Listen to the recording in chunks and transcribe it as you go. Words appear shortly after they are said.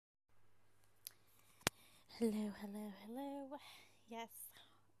Hello, hello, hello. Yes,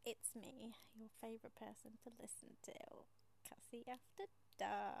 it's me, your favourite person to listen to. Cassie After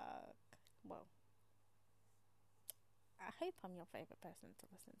Dark. Well, I hope I'm your favourite person to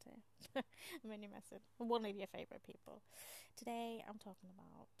listen to. I'm only messing. I'm one of your favourite people. Today I'm talking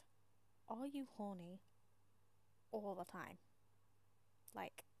about, are you horny all the time?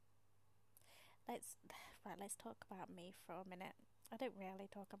 Like, let's let's talk about me for a minute. I don't really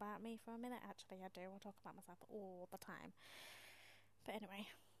talk about me for a minute. Actually, I do. I talk about myself all the time. But anyway,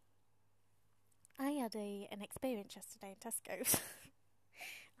 I had an experience yesterday in Tesco's.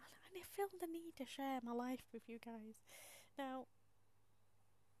 And I feel the need to share my life with you guys. Now,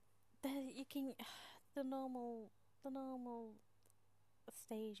 you can the normal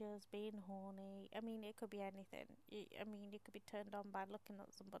stages, being horny. I mean, it could be anything. You could be turned on by looking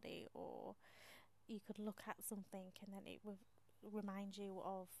at somebody, or you could look at something and then it would remind you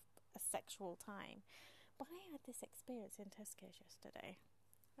of a sexual time. But I had this experience in Tesco's yesterday.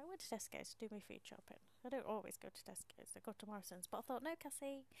 I went to Tesco's to do my food shopping. I don't always go to Tesco's, I go to Morrison's. But I thought, no,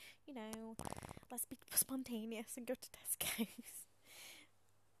 Cassie, let's be spontaneous and go to Tesco's.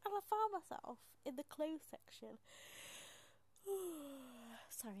 And I found myself in the clothes section.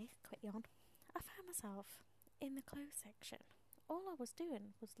 Sorry, quick yawn. I found myself in the clothes section. All I was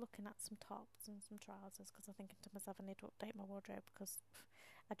doing was looking at some tops and some trousers, because I'm thinking to myself, I need to update my wardrobe because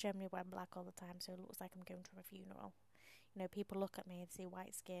I generally wear black all the time, so it looks like I'm going to a funeral. People look at me and see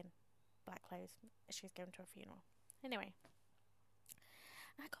white skin, black clothes. She's going to a funeral. Anyway,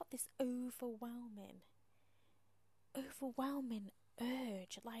 I got this overwhelming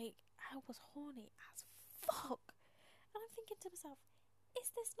urge. Like, I was horny as fuck. And I'm thinking to myself, is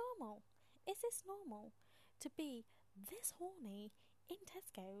this normal? Is this normal to be this horny in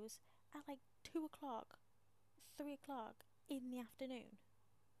Tesco's at like 2 o'clock, 3 o'clock in the afternoon?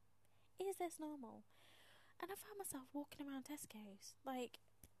 Is this normal? And I found myself walking around Tesco's, like,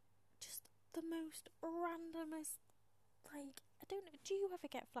 just the most randomest, like, I don't know, do you ever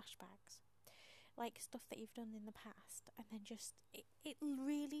get flashbacks? Like, stuff that you've done in the past, and then just, it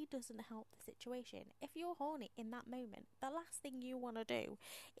really doesn't help the situation. If you're horny in that moment, the last thing you want to do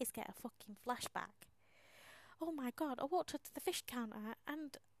is get a fucking flashback. Oh my god, I walked up to the fish counter,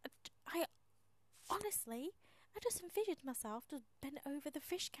 and I honestly, I just envisioned myself just bent over the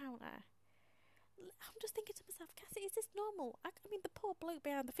fish counter. I'm just thinking to myself, Cassie, is this normal? I mean, the poor bloke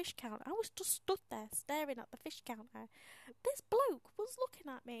behind the fish counter, I was just stood there staring at the fish counter. This bloke was looking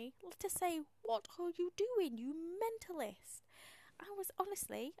at me to say, what are you doing, you mentalist? I was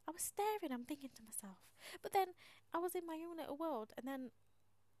staring, I'm thinking to myself. But then I was in my own little world, and then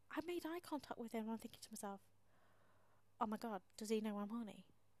I made eye contact with him, and I'm thinking to myself, oh my god, does he know I'm horny?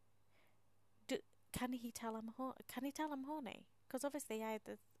 Can he tell I'm horny? Because obviously I had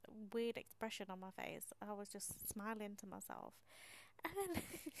this weird expression on my face. I was just smiling to myself. And then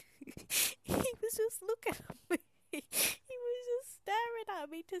he was just looking at me. He was just staring at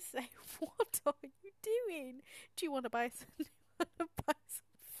me to say, what are you doing? Do you want to buy some fish?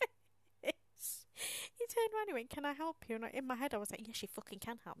 He turned around and went, can I help you? And in my head I was like, yes, you fucking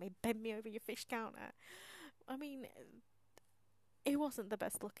can help me. Bend me over your fish counter. I mean, he wasn't the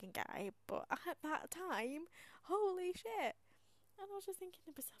best looking guy, but at that time, holy shit. And I was just thinking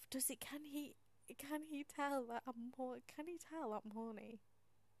to myself, can he tell that can he tell I'm horny?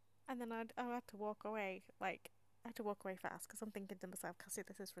 And then I had to walk away, like, I had to walk away fast, because I'm thinking to myself, Cassie,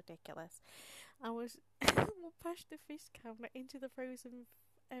 this is ridiculous. I was pushed the fish counter into the frozen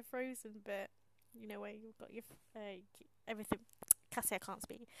bit, where you've got your everything. Cassie, I can't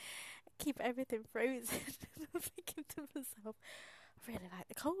speak. Keep everything frozen. I'm thinking to myself, I really like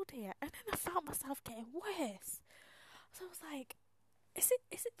the cold here. And then I found myself getting worse. So I was like, is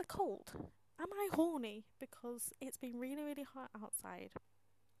it the cold? Am I horny because it's been really, really hot outside?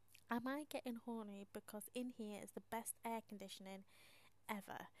 Am I getting horny because in here is the best air conditioning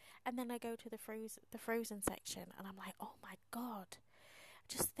ever? And then I go to the frozen section, and I'm like, oh my god.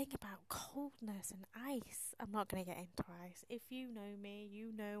 Just think about coldness and ice. I'm not going to get into ice. If you know me,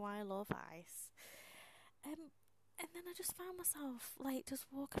 you know I love ice. And then I just found myself, like,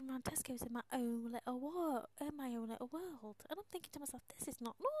 just walking around Tesco's in my own little world. And I'm thinking to myself, this is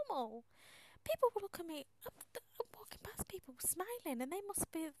not normal. People will look at me. I'm walking past people smiling, and they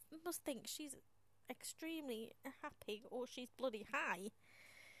must think she's extremely happy, or she's bloody high.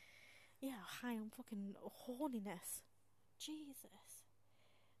 Yeah, high on fucking horniness. Jesus.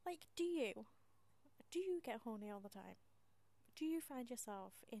 Like, do you get horny all the time? Do you find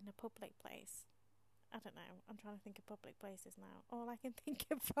yourself in a public place? I don't know. I'm trying to think of public places now. All I can think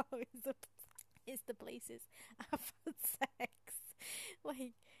about is the places I've had sex.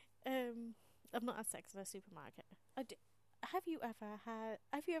 Like, I've not had sex in a supermarket. Have you ever had?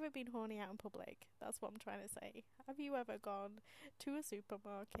 Have you ever been horny out in public? That's what I'm trying to say. Have you ever gone to a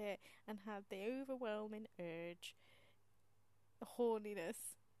supermarket and had the overwhelming urge,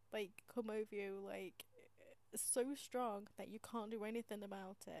 horniness, like come over you, like so strong that you can't do anything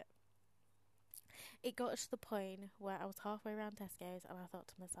about it? It got to the point where I was halfway around Tesco's and I thought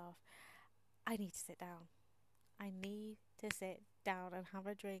to myself, I need to sit down. I need to sit down and have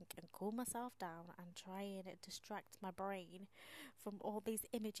a drink and cool myself down and try and distract my brain from all these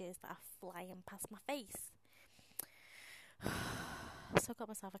images that are flying past my face. So I got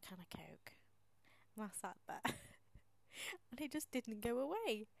myself a can of Coke and I sat there and it just didn't go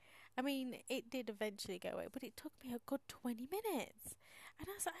away. I mean, it did eventually go away, but it took me a good 20 minutes. And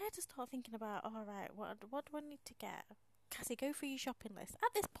I had to start thinking about, alright, what do I need to get? Cassie, go through your shopping list.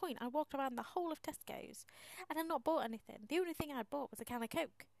 At this point, I walked around the whole of Tesco's and I'd not bought anything. The only thing I'd bought was a can of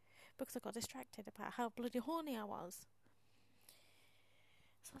Coke because I got distracted about how bloody horny I was.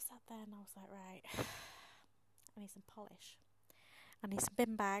 So I sat there and I was like, right, I need some polish. I need some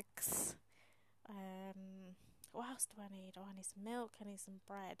bin bags. What else do I need? Oh, I need some milk. I need some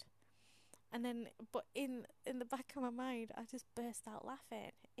bread. And then, but in the back of my mind, I just burst out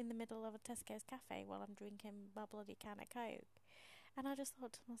laughing in the middle of a Tesco's cafe while I'm drinking my bloody can of Coke. And I just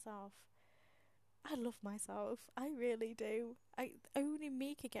thought to myself, I love myself. I really do. Only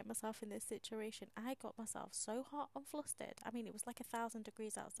me could get myself in this situation. I got myself so hot and flustered. I mean, it was like 1,000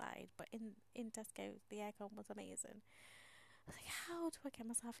 degrees outside, but in Tesco's, the aircon was amazing. I was like, how do I get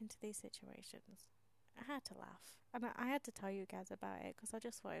myself into these situations? I had to laugh, and I had to tell you guys about it because I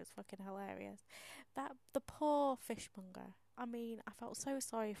just thought it was fucking hilarious. The poor fishmonger. I mean, I felt so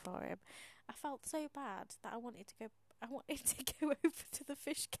sorry for him. I felt so bad that I wanted to go over to the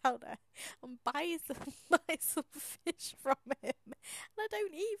fish counter and buy some fish from him. And I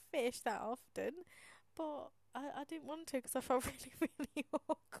don't eat fish that often, but I didn't want to because I felt really, really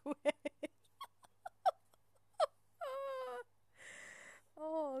awkward.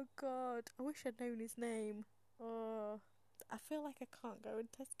 Oh God, I wish I'd known his name. Oh, I feel like I can't go in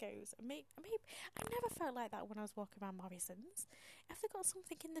Tesco's. I never felt like that when I was walking around Morrison's. Have they got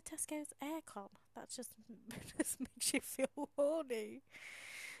something in the Tesco's aircon that just just makes you feel horny?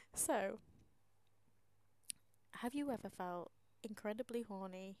 So, have you ever felt incredibly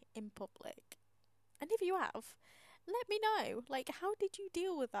horny in public? And if you have, let me know. Like, how did you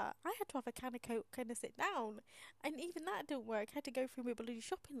deal with that? I had to have a can of Coke kind of sit down, and even that didn't work. I had to go through my bloody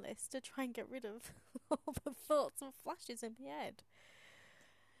shopping list to try and get rid of all the thoughts and flashes in my head.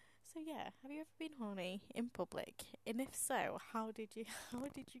 So yeah, have you ever been horny in public? And if so, how did you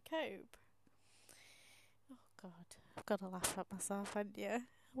cope? Oh God, I've got to laugh at myself, haven't you?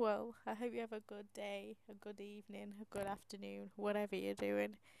 Well, I hope you have a good day, a good evening, a good afternoon, whatever you're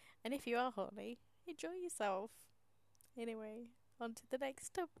doing. And if you are horny, enjoy yourself. Anyway, on to the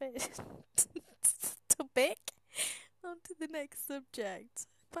next topic. On to the next subject.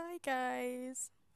 Bye, guys.